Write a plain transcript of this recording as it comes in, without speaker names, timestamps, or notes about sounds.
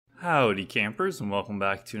Howdy campers, and welcome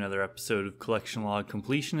back to another episode of Collection Log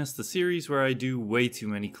Completionist, the series where I do way too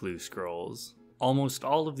many clue scrolls. Almost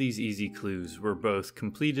all of these easy clues were both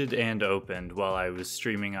completed and opened while I was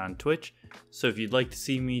streaming on Twitch, so if you'd like to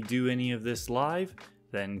see me do any of this live,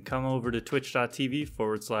 then come over to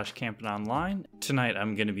twitch.tv/campingonline. Tonight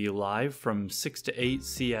I'm going to be live from 6 to 8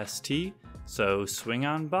 CST, so swing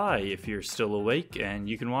on by if you're still awake and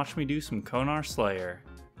you can watch me do some Konar Slayer.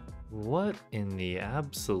 What in the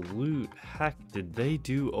absolute heck did they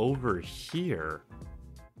do over here?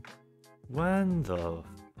 When the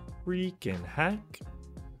freaking heck?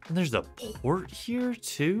 And there's a port here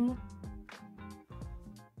too?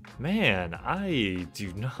 Man, I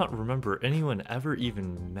do not remember anyone ever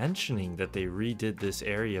even mentioning that they redid this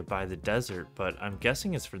area by the desert, but I'm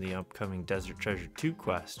guessing it's for the upcoming Desert Treasure 2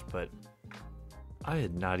 quest, but I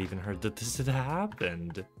had not even heard that this had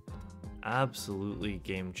happened. Absolutely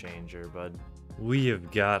game changer, bud. We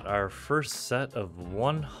have got our first set of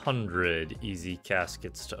 100 easy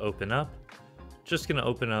caskets to open up. Just gonna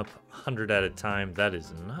open up 100 at a time. That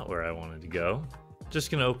is not where I wanted to go.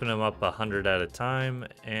 Just gonna open them up 100 at a time,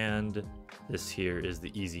 and this here is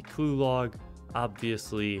the easy clue log.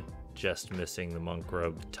 Obviously just missing the monk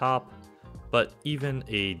robe top, but even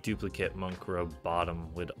a duplicate monk robe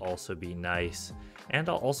bottom would also be nice. And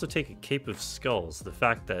I'll also take a Cape of Skulls. The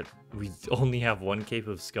fact that we only have one Cape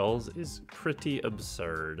of Skulls is pretty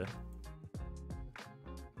absurd.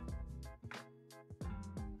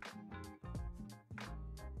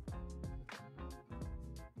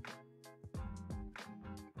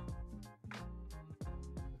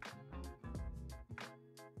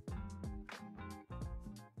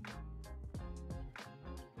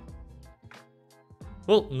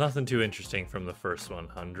 Well, nothing too interesting from the first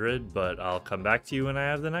 100, but I'll come back to you when I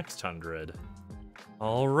have the next 100.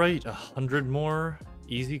 Alright, 100 more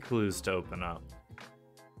easy clues to open up.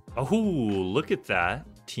 Oh, look at that.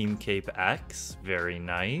 Team Cape X, very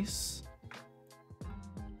nice.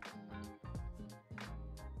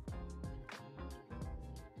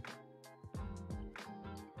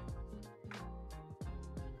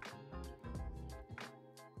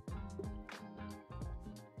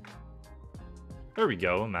 There we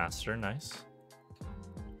go, a master, nice.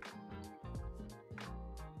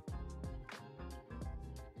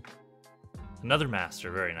 Another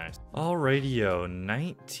master, very nice. Alrighty-o,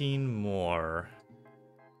 19 more.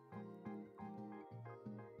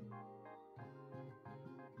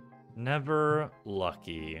 Never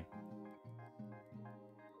lucky.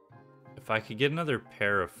 If I could get another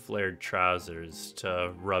pair of flared trousers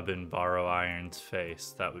to rub in Borrow Iron's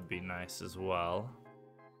face, that would be nice as well.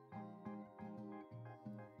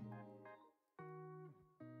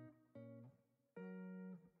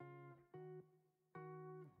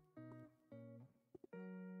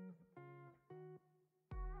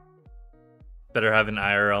 Better have an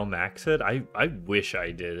IRL max hit? I wish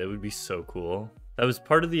I did. It would be so cool. That was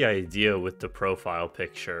part of the idea with the profile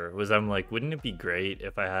picture, was I'm like, wouldn't it be great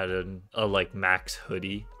if I had a like max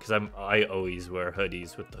hoodie? Because I always wear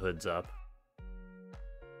hoodies with the hoods up.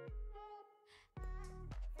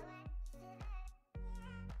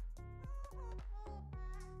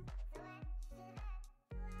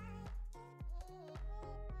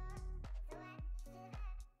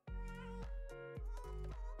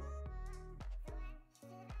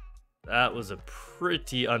 That was a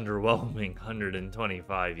pretty underwhelming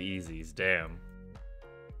 125 easies, damn.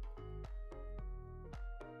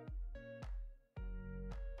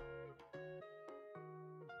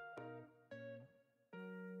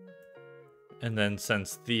 And then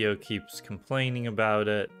since Theo keeps complaining about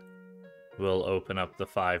it, we'll open up the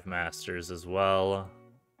 5 masters as well.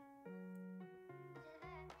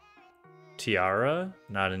 Tiara,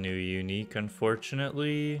 not a new unique,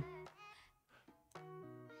 unfortunately.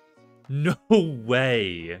 No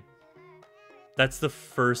way! That's the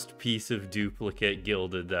first piece of duplicate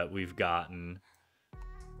gilded that we've gotten.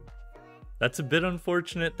 That's a bit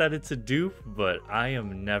unfortunate that it's a dupe, but I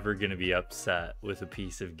am never gonna be upset with a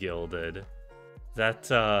piece of gilded.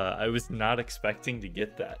 That, I was not expecting to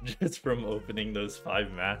get that just from opening those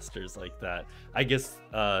 5 masters like that. I guess,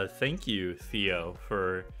 thank you, Theo,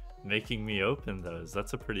 for making me open those.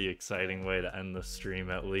 That's a pretty exciting way to end the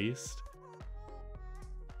stream, at least.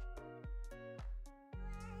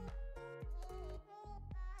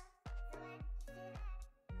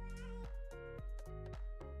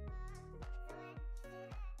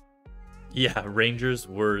 Yeah, Rangers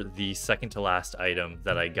were the second to last item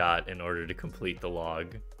that I got in order to complete the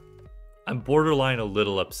log. I'm borderline a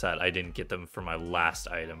little upset I didn't get them for my last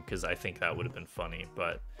item, because I think that would have been funny,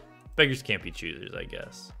 but beggars can't be choosers, I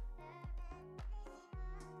guess.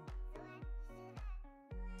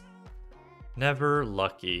 Never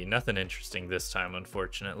lucky. Nothing interesting this time,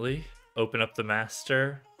 unfortunately. Open up the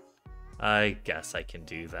master. I guess I can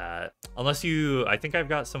do that. Unless you... I think I've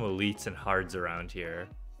got some elites and hards around here.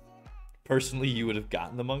 Personally, you would have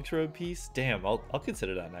gotten the Monk's Road piece? Damn, I'll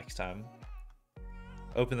consider that next time.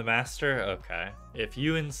 Open the master? Okay. If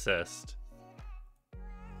you insist.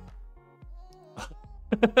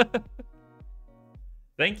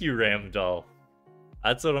 Thank you, Ramdolph.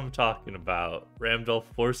 That's what I'm talking about. Ramdolph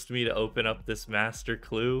forced me to open up this master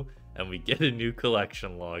clue, and we get a new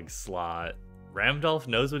collection log slot. Ramdolph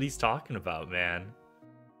knows what he's talking about, man.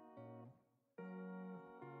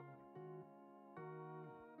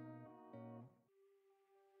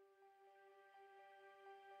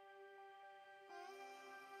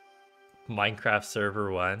 Minecraft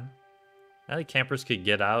server 1. Now the campers could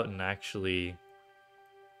get out and actually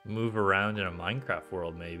move around in a Minecraft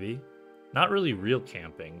world, maybe. Not really real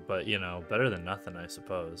camping, but, you know, better than nothing, I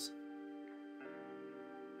suppose.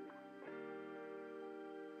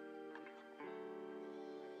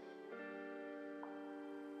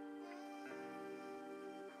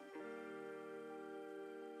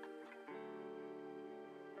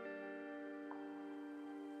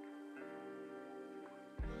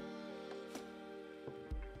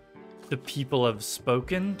 The people have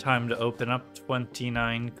spoken. Time to open up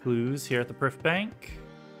 29 clues here at the Prif Bank.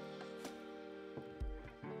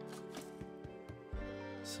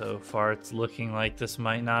 So far, it's looking like this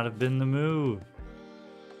might not have been the move.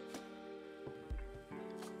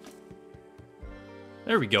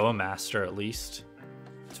 There we go, a master at least.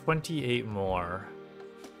 28 more.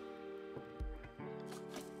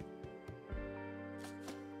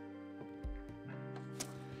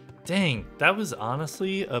 Dang, that was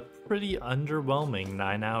honestly a pretty underwhelming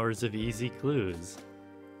 9 hours of easy clues.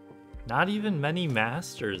 Not even many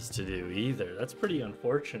masters to do either. That's pretty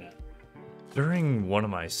unfortunate. During one of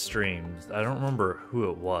my streams, I don't remember who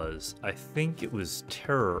it was, I think it was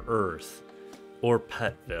Terror Earth or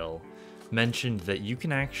Petville, mentioned that you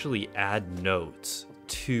can actually add notes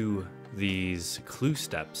to these clue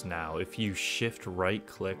steps now. If you shift right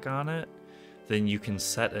click on it, then you can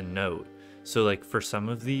set a note. So like for some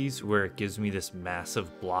of these where it gives me this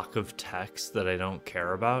massive block of text that I don't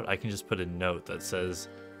care about, I can just put a note that says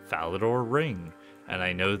Falador Ring, and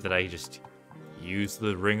I know that I just use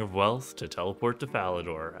the Ring of Wealth to teleport to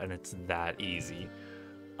Falador, and it's that easy.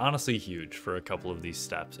 Honestly huge for a couple of these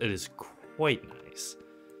steps. It is quite nice,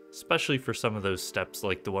 especially for some of those steps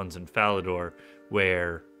like the ones in Falador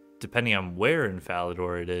where, depending on where in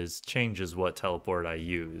Falador it is, changes what teleport I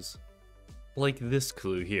use. Like this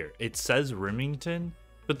clue here. It says Rimington,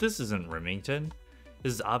 but this isn't Rimington.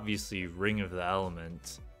 This is obviously Ring of the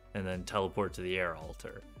Elements, and then teleport to the air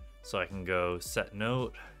altar. So I can go set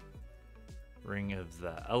note, Ring of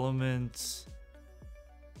the Elements,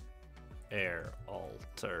 air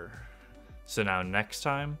altar. So now next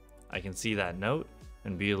time I can see that note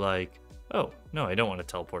and be like, oh, no, I don't want to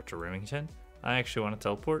teleport to Rimington. I actually want to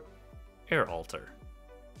teleport air altar.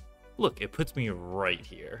 Look, it puts me right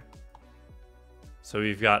here. So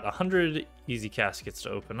we've got 100 easy caskets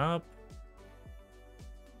to open up.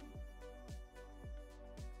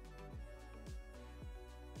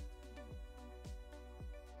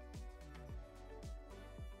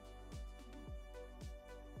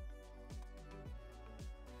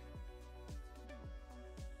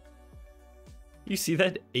 You see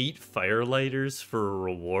that? 8 firelighters for a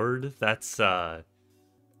reward? That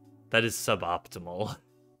is suboptimal.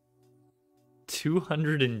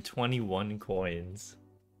 221 coins.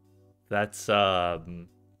 That's I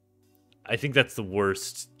think that's the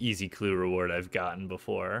worst easy clue reward I've gotten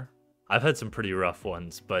before. I've had some pretty rough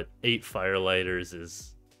ones, but 8 firelighters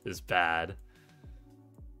is bad.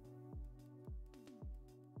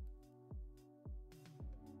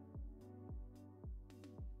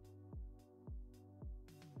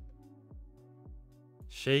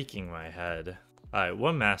 Shaking my head. Alright,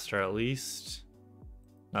 one master at least.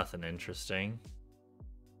 Nothing interesting.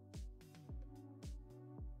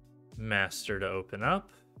 Master to open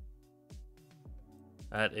up.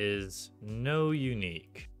 That is no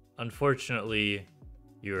unique. Unfortunately,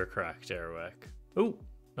 you are correct, Airwick. Oh,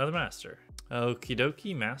 another master. Okie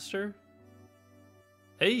dokie, master.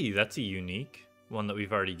 Hey, that's a unique. One that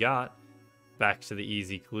we've already got. Back to the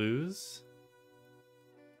easy clues.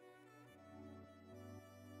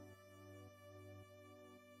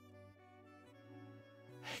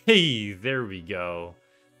 Hey, there we go.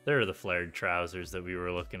 There are the flared trousers that we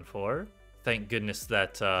were looking for. Thank goodness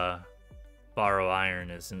that Borrow Iron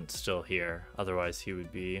isn't still here. Otherwise, he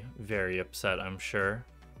would be very upset, I'm sure.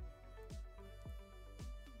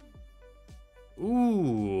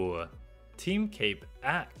 Ooh, Team Cape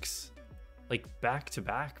X. like back to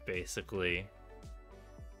back basically.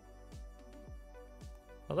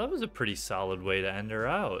 Well, that was a pretty solid way to end her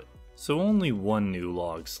out. So only one new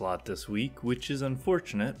log slot this week, which is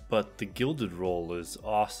unfortunate, but the Gilded Roll is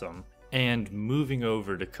awesome. And moving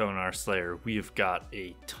over to Konar Slayer, we have got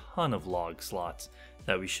a ton of log slots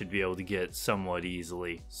that we should be able to get somewhat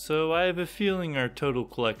easily. So I have a feeling our total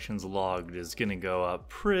collections logged is gonna go up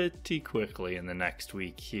pretty quickly in the next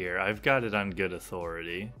week here. I've got it on good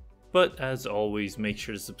authority. But as always, make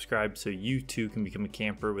sure to subscribe so you too can become a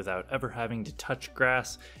camper without ever having to touch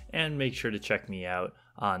grass, and make sure to check me out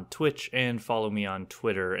on Twitch and follow me on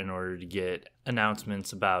Twitter in order to get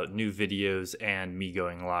announcements about new videos and me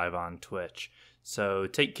going live on Twitch. So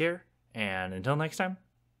take care, and until next time,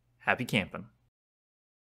 happy camping.